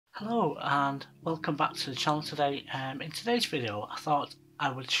Hello and welcome back to the channel today. In today's video I thought I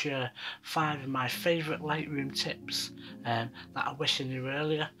would share 5 of my favourite Lightroom tips that I wish I knew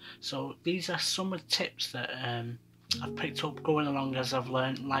earlier. So these are some of the tips that I've picked up going along as I've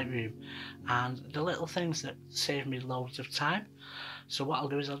learned Lightroom, and the little things that save me loads of time. So what I'll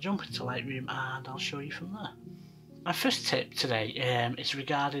do is I'll jump into Lightroom and I'll show you from there. My first tip today is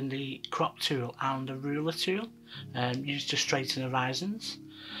regarding the crop tool and the ruler tool used to straighten horizons.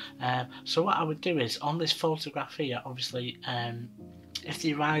 So what I would do is, on this photograph here, obviously if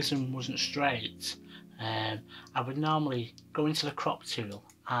the horizon wasn't straight, I would normally go into the crop tool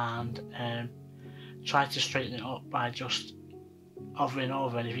and try to straighten it up by just hovering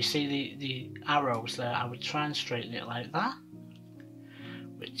over, and if you see the arrows there, I would try and straighten it like that,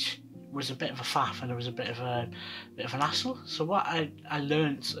 which was a bit of a faff and it was a bit of an hassle. So what I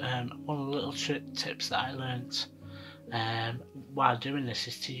learnt, one of the little tips that I learnt while doing this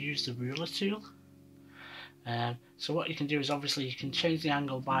is to use the ruler tool. So what you can do is, obviously you can change the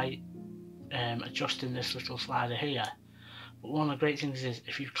angle by adjusting this little slider here, but one of the great things is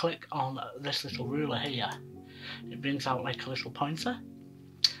if you click on this little ruler here, it brings out like a little pointer,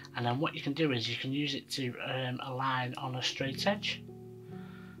 and then what you can do is you can use it to align on a straight edge.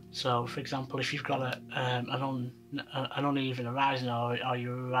 So for example, if you've got an uneven horizon, or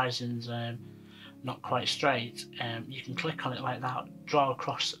your horizon's not quite straight, you can click on it like that, draw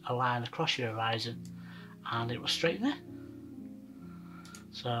across a line across your horizon, and it will straighten it.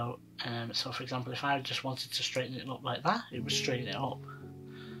 So for example, if I just wanted to straighten it up like that, it would straighten it up.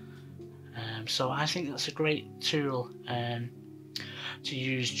 So I think that's a great tool to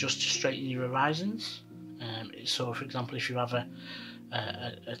use just to straighten your horizons. So for example, if you have a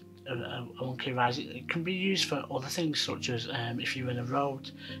wonky horizon, it can be used for other things, such as if you're in a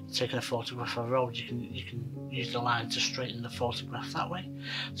road, taking a photograph of a road, you can use the line to straighten the photograph that way.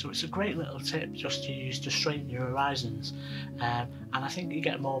 So it's a great little tip just to use to straighten your horizons, and I think you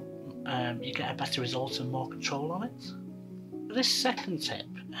get a better result and more control on it. For this second tip,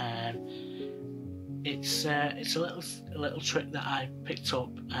 it's a little trick that I picked up,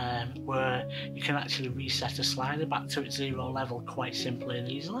 where you can actually reset a slider back to its zero level quite simply and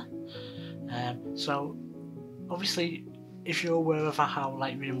easily. So obviously, if you're aware of how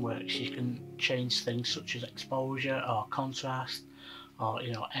Lightroom works, you can change things such as exposure or contrast, or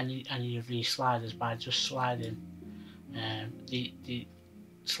any of these sliders by just sliding the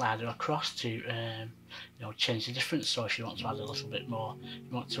slider across to change the difference. So if you want to add a little bit more,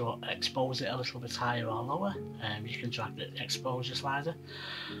 you want to expose it a little bit higher or lower, you can drag the exposure slider.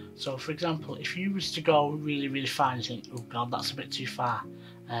 So for example, if you was to go really fine and think, oh god, that's a bit too far,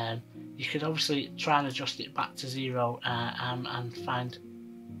 you could obviously try and adjust it back to zero, and find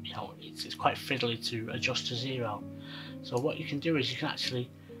it's quite fiddly to adjust to zero. So what you can do is you can actually,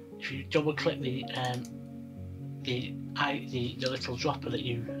 if you double click the little dropper that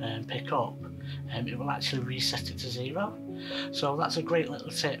you pick up, it will actually reset it to zero. So that's a great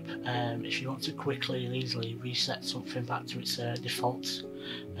little tip if you want to quickly and easily reset something back to its default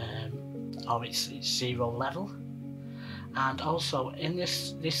or its zero level. And also in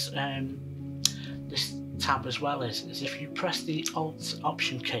this tab as well is if you press the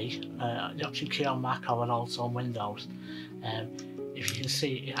Option key on Mac or an Alt on Windows, if you can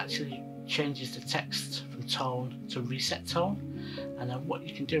see, it actually changes the text from tone to reset tone. And then what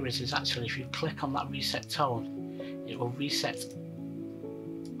you can do is actually, if you click on that reset tone, it will reset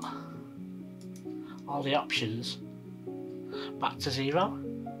all the options back to zero.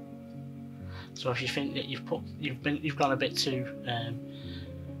 So if you think that you've gone a bit too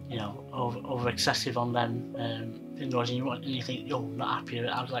over excessive on them windows, and you think, oh, I'm not happy,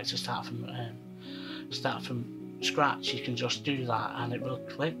 I would like to start from scratch, you can just do that and it will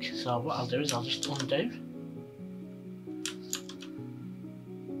click. So what I'll do is I'll just undo.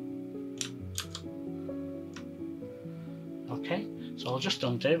 Okay, so I'll just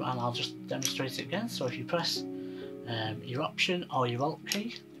undo and I'll just demonstrate it again. So if you press your Option or your Alt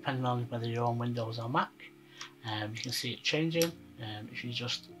key, depending on whether you're on Windows or Mac, you can see it changing. If you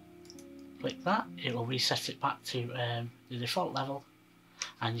just click that, it will reset it back to the default level,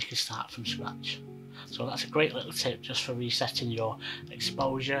 and you can start from scratch. So that's a great little tip just for resetting your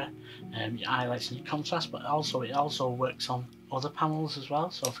exposure, your highlights and your contrast, but also it also works on other panels as well.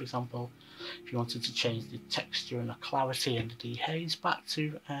 So for example, if you wanted to change the texture and the clarity and the dehaze back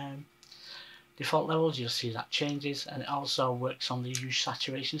to default levels, you'll see that changes, and it also works on the Use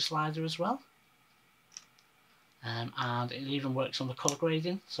Saturation slider as well. And it even works on the colour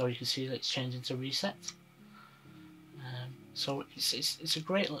grading, so you can see that it's changing to reset. So it's a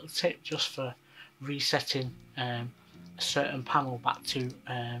great little tip just for resetting a certain panel back to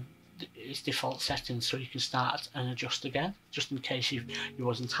its default settings, so you can start and adjust again, just in case you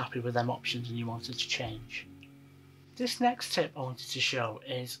wasn't happy with them options and you wanted to change. This next tip I wanted to show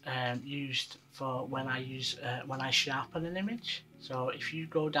is used for when I sharpen an image. So if you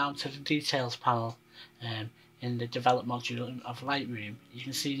go down to the details panel in the develop module of Lightroom, you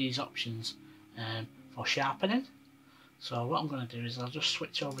can see these options for sharpening. So what I'm going to do is I'll just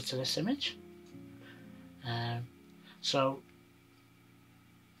switch over to this image. So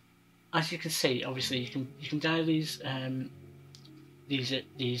as you can see, obviously you can dial these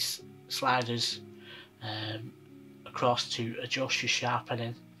sliders across to adjust your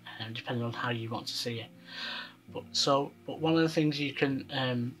sharpening, depending on how you want to see it. But one of the things you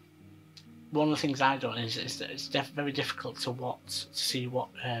can one of the things I've done is that it's very difficult to see what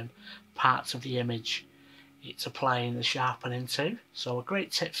parts of the image it's applying the sharpening to. So a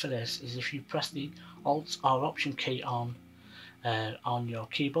great tip for this is if you press the Alt or Option key on your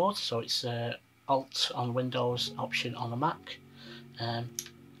keyboard. So it's Alt on Windows, Option on a Mac,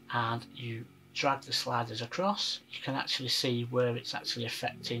 and you drag the sliders across, you can actually see where it's actually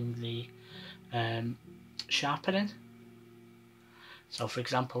affecting the sharpening. So for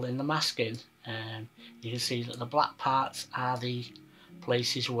example, in the masking, you can see that the black parts are the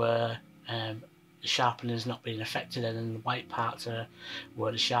places where the sharpening is not being affected, and the white parts are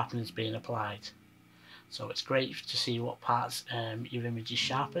where the sharpening is being applied. So it's great to see what parts your image is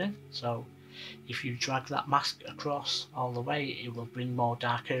sharpening. So if you drag that mask across all the way, it will bring more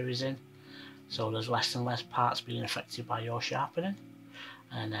dark areas in, so there's less and less parts being affected by your sharpening.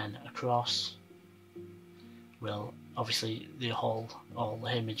 And then across will obviously all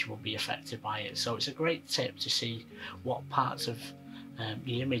the image will be affected by it. So it's a great tip to see what parts of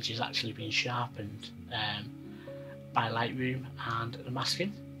the image is actually being sharpened by Lightroom and the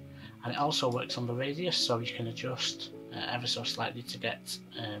masking. And it also works on the radius, so you can adjust ever so slightly to get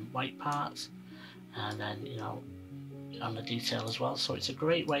white parts, and then on the detail as well. So it's a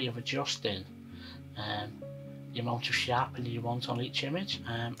great way of adjusting the amount of sharpening you want on each image,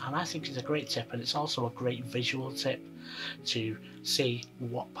 and I think it's a great tip, and it's also a great visual tip to see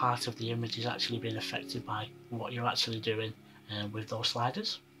what part of the image is actually being affected by what you're actually doing with those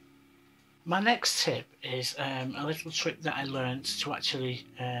sliders. My next tip is a little trick that I learned to actually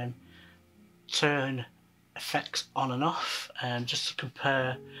turn effects on and off, just to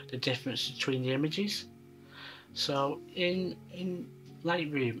compare the difference between the images. So in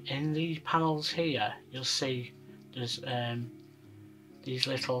Lightroom, in the panels here, you'll see there's these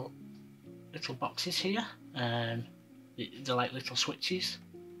little boxes here. They're like little switches,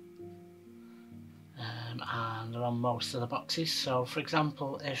 and they're on most of the boxes. So for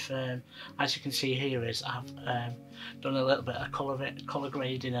example, if as you can see here is I've done a little bit of colour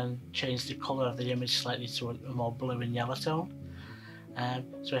grading and changed the colour of the image slightly to a more blue and yellow tone.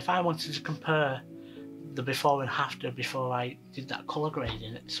 So if I wanted to compare the before and after before I did that colour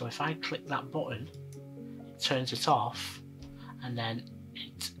grading, so if I click that button, it turns it off, and then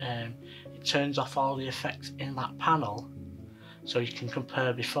it turns off all the effects in that panel, so you can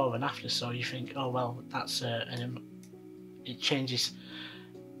compare before and after. So you think, oh well, that's it changes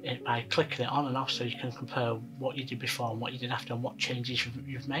it by clicking it on and off, so you can compare what you did before and what you did after and what changes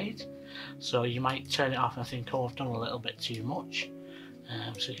you've made. So you might turn it off and think, oh, I've done a little bit too much.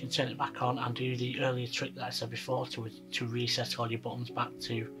 So you can turn it back on and do the earlier trick that I said before to reset all your buttons back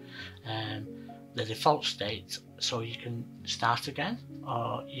to the default state, so you can start again,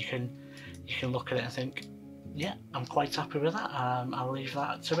 or you can look at it and think, yeah, I'm quite happy with that. I'll leave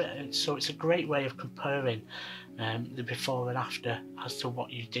that to it. So it's a great way of comparing the before and after as to what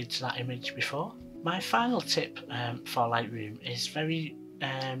you did to that image before. My final tip for Lightroom is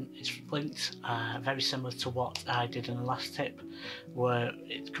it's linked very similar to what I did in the last tip, where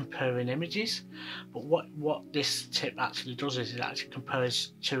it's comparing images. But what this tip actually does is it actually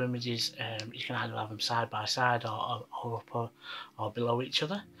compares two images. You can either have them side by side or up or below each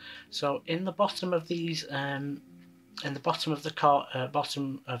other. So in the bottom of these, in the bottom of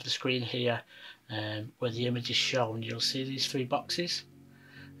the screen here, where the image is shown, you'll see these three boxes,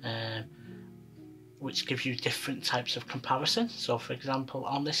 which gives you different types of comparison. So for example,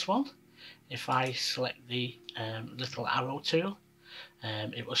 on this one, if I select the little arrow tool,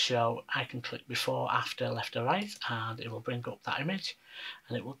 it will show I can click before, after, left or right, and it will bring up that image,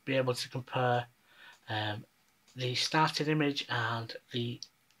 and it will be able to compare the started image and the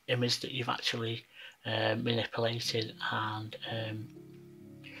image that you've actually manipulated and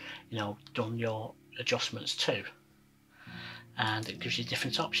done your adjustments to. And it gives you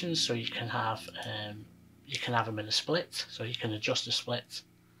different options, so you can have them in a split, so you can adjust the split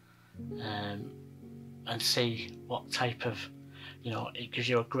and see what type of, it gives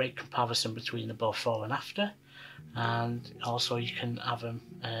you a great comparison between the before and after, and also you can have them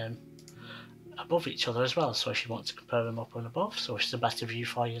above each other as well, so if you want to compare them up and above, so if it's a better view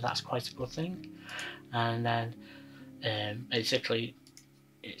for you, that's quite a good thing. And then basically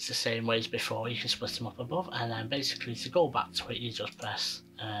it's the same way as before, you can split them up above, and then basically to go back to it you just press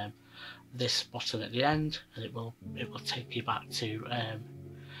this button at the end, and it will take you back to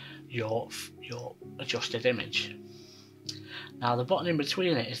your adjusted image. Now the button in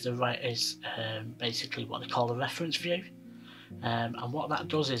between it is basically what they call the reference view, and what that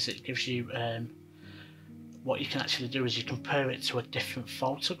does is it gives you what you can actually do is you compare it to a different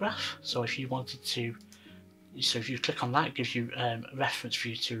photograph. So if you wanted to, if you click on that, it gives you a reference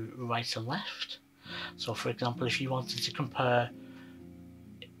view to right and left. So for example, if you wanted to compare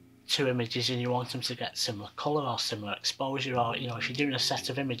two images and you want them to get similar colour or similar exposure, or if you're doing a set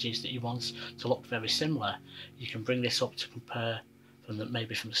of images that you want to look very similar, you can bring this up to compare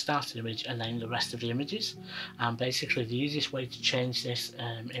maybe from the start of the image and then the rest of the images. And basically the easiest way to change this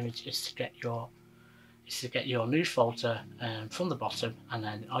image is to get your new photo from the bottom, and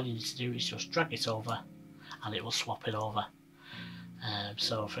then all you need to do is just drag it over and it will swap it over.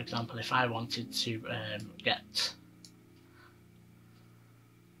 So for example, if I wanted to get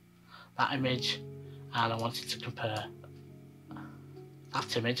that image and I wanted to compare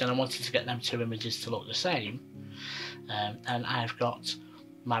that image and I wanted to get them two images to look the same, and I've got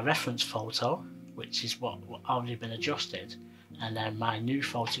my reference photo, which is what already been adjusted, and then my new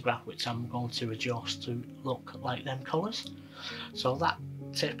photograph, which I'm going to adjust to look like them colours. So that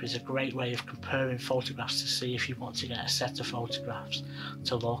tip is a great way of comparing photographs to see if you want to get a set of photographs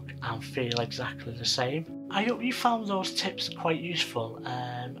to look and feel exactly the same. I hope you found those tips quite useful.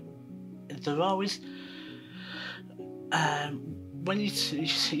 They're always when you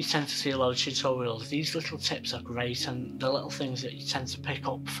tend to see a lot of tutorials, these little tips are great, and the little things that you tend to pick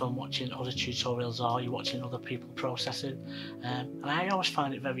up from watching other tutorials or you're watching other people processing, and I always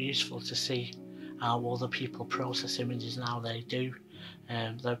find it very useful to see how other people process images and how they do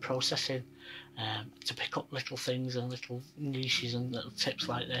their processing, to pick up little things and little niches and little tips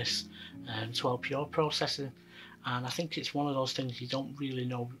like this to help your processing. And I think it's one of those things you don't really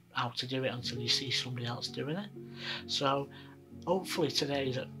know how to do it until you see somebody else doing it. So hopefully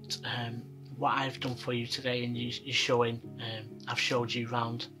today that what I've done for you today, and you're showing, I've showed you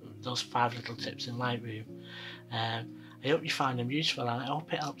around those 5 little tips in Lightroom. I hope you find them useful, and I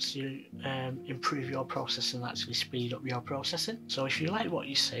hope it helps you improve your processing and actually speed up your processing. So if you like what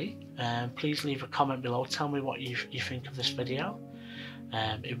you see, please leave a comment below, tell me what you think of this video.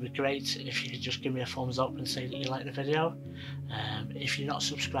 It would be great if you could just give me a thumbs up and say that you like the video. If you're not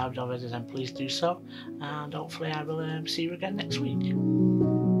subscribed already, then please do so, and hopefully I will see you again next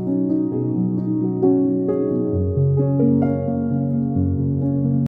week.